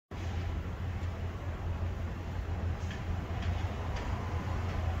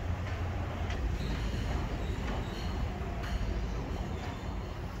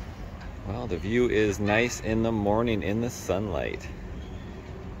Well, the view is nice in the morning in the sunlight.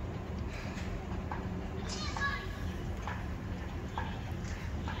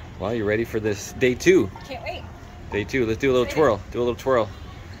 Well, you ready for this day 2? Can't wait. Day 2. Let's do a little twirl. Do a little twirl.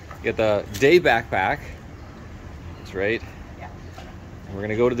 Get the day backpack. That's right. Yeah. And we're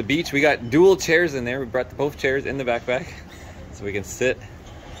gonna go to the beach. We got dual chairs in there. We brought both chairs in the backpack so we can sit.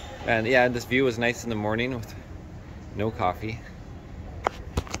 And yeah, this view was nice in the morning with no coffee.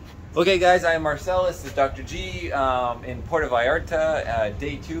 Okay guys, I am Marcel. This is Dr. G in Puerto Vallarta.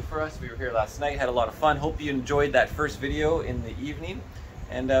 Day 2 for us. We were here last night, had a lot of fun. Hope you enjoyed that first video in the evening.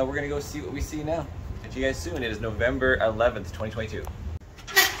 And we're gonna go see what we see now. Catch you guys soon. It is November 11th, 2022.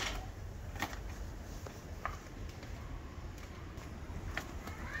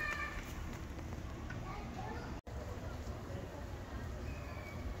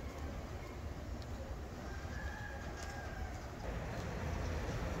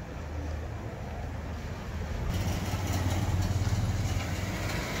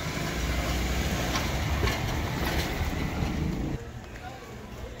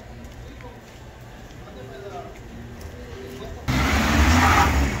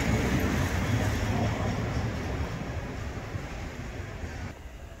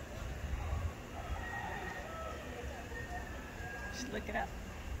 Look it up.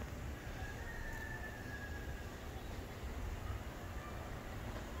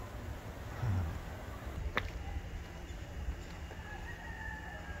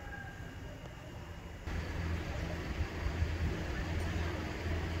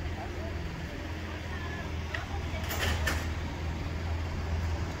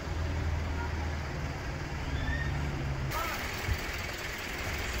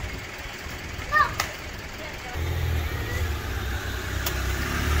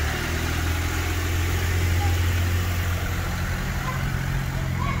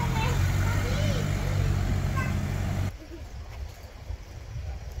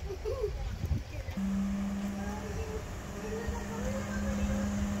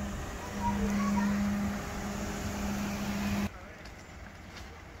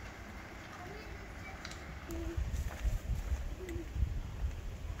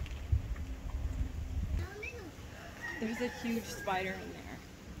 There's a huge spider in there.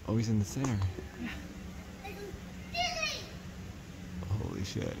 Oh, he's in the center. Yeah. Holy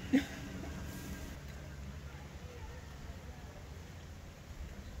shit.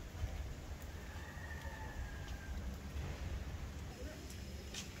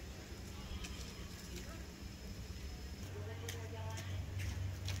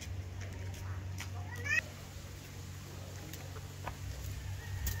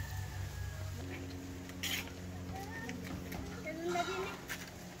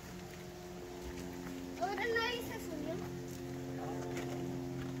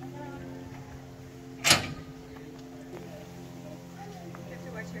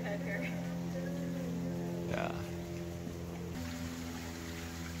 Your head here. Yeah.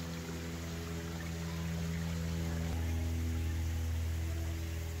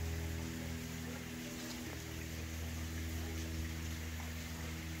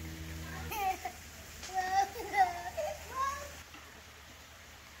 I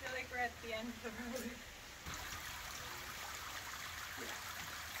feel like we're at the end of the road.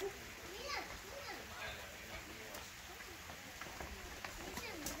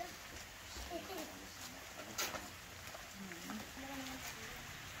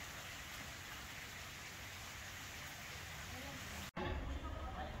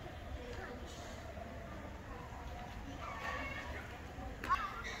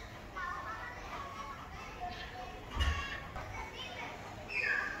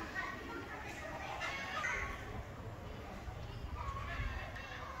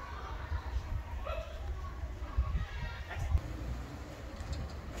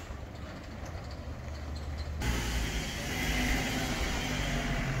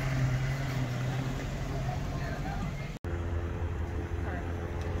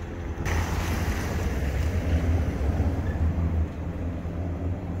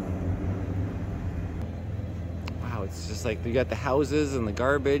 It's just like you got the houses and the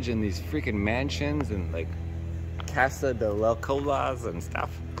garbage and these freaking mansions and like Casa de las Colas and stuff.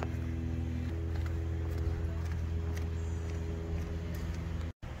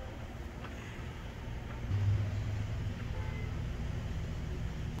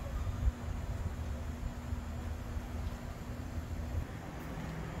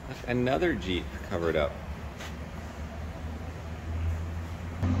 Another Jeep covered up.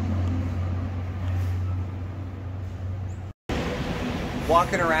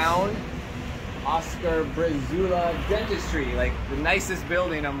 Walking around Oscar Brazula Dentistry, like the nicest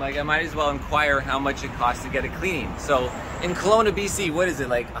building. I'm like, I might as well inquire how much it costs to get a cleaning. So in Kelowna, BC, what is it,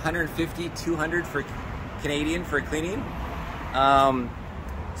 like 150, 200 for Canadian for a cleaning?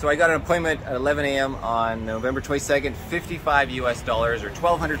 So I got an appointment at 11 a.m. on November 22nd, $55 US or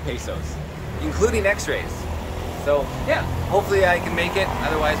 1,200 pesos, including x-rays. So yeah, hopefully I can make it,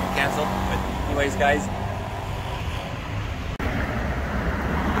 otherwise we'll cancel. But anyways, guys.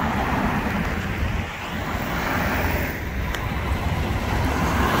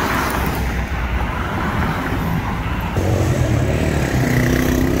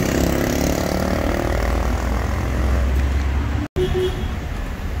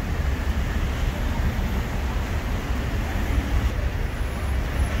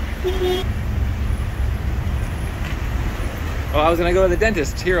 Oh, I was gonna go to the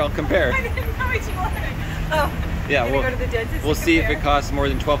dentist. Here, I'll compare. I didn't know what you wanted. Oh, yeah, we'll go to the dentist. We'll see if it costs more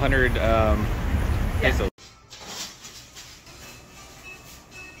than 1,200 pesos.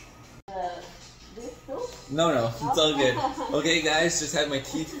 No, it's all good. Okay, guys, just had my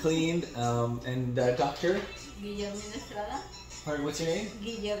teeth cleaned. And doctor? Guillermina Estrada. Pardon, what's your name?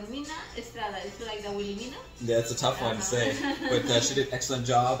 Guillermina Estrada. It's like the Wilhelmina. Yeah, it's a tough one to say. But she did an excellent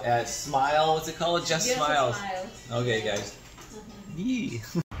job at Smile. What's it called? Just Smiles. Okay, guys. Yee.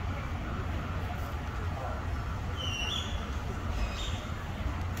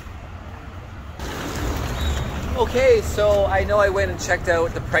 Okay, so I know I went and checked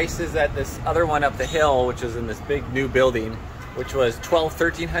out the prices at this other one up the hill, which is in this big new building, which was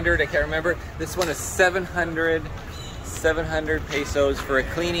 1,300, I can't remember. This one is 700 pesos for a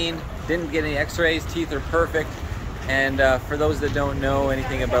cleaning. Didn't get any x-rays, teeth are perfect. And for those that don't know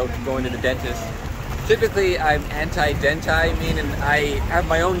anything about going to the dentist, typically I'm anti-denti, meaning I have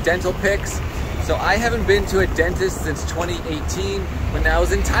my own dental picks. So I haven't been to a dentist since 2018 when I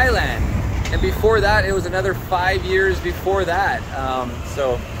was in Thailand. And before that, it was another 5 years before that.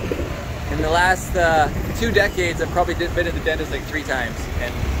 So in the last 2 decades, I've probably been to the dentist like 3 times.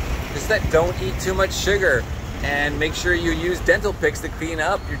 And just that, don't eat too much sugar. And make sure you use dental picks to clean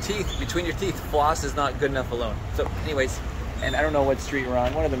up your teeth, between your teeth. Floss is not good enough alone. So anyways, and I don't know what street we're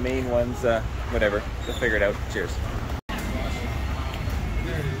on, one of the main ones, whatever, we'll figure it out. Cheers.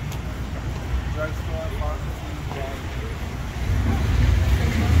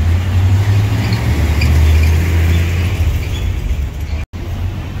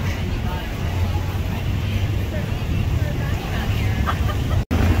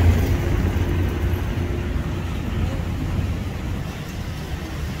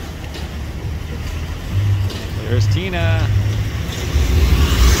 There's Tina.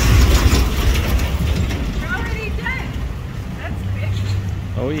 We're already done. That's quick.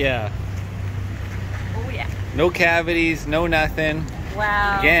 Oh yeah. Oh yeah. No cavities, no nothing.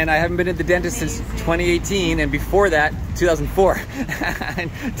 Wow. Again, I haven't been at the dentist since 2018, and before that, 2004.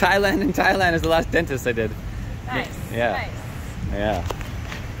 And Thailand is the last dentist I did. Nice. Yeah. Nice. Yeah.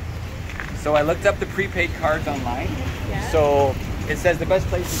 So I looked up the prepaid cards online. Yeah. So it says the best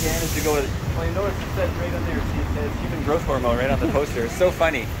place again is to go to, well, you notice it says right on there, it says human growth hormone right on the poster. It's so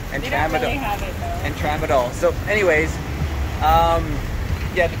funny. And They don't really have it though. And tramadol. So anyways,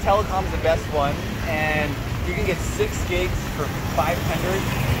 yeah, the telecom is the best one, and you can get 6 gigs for 500,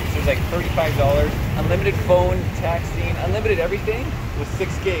 so it's like $35. Unlimited phone, texting, unlimited everything with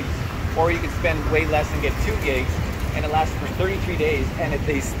 6 gigs. Or you can spend way less and get 2 gigs, and it lasts for 33 days. And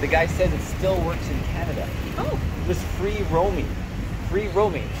the guy says it still works in Canada. Oh. It was free roaming. Free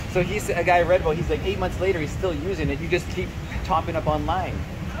roaming. So he's a guy I read about, he's like 8 months later, he's still using it. You just keep topping up online.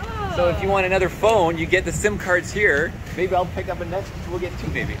 Oh. So if you want another phone, you get the SIM cards here. Maybe I'll pick up a next, we'll get 2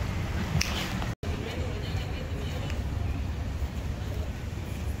 maybe.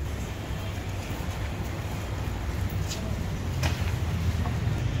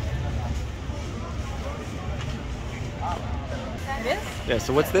 It is? Yeah,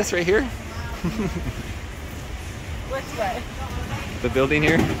 so what's this right here? What's what? The building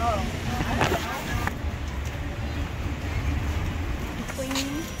here? Oh.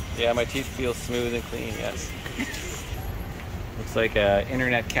 Clean. Yeah, my teeth feel smooth and clean, yes. Looks like an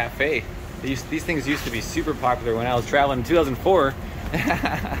internet cafe. These things used to be super popular when I was traveling in 2004.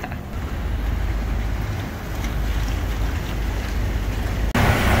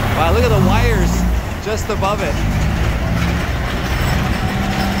 Wow, look at the wires just above it.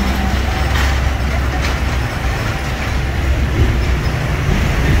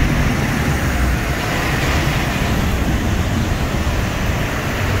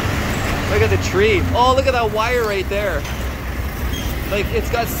 Look at the tree. Oh, look at that wire right there. Like,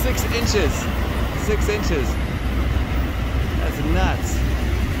 it's got 6 inches. 6 inches. That's nuts.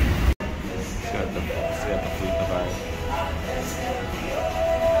 So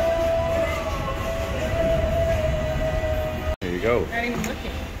not even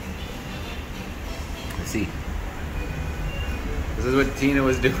looking. Let's see. This is what Tina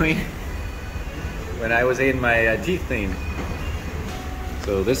was doing when I was getting my teeth cleaned.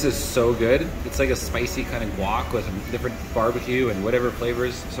 So this is so good. It's like a spicy kind of guac with different barbecue and whatever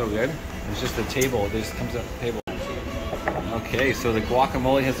flavors. So good. It's just the table. It just comes up the table. Okay, so the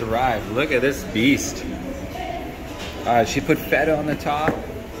guacamole has arrived. Look at this beast. She put feta on the top.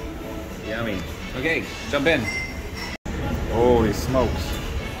 Yummy. Okay, jump in. Holy smokes.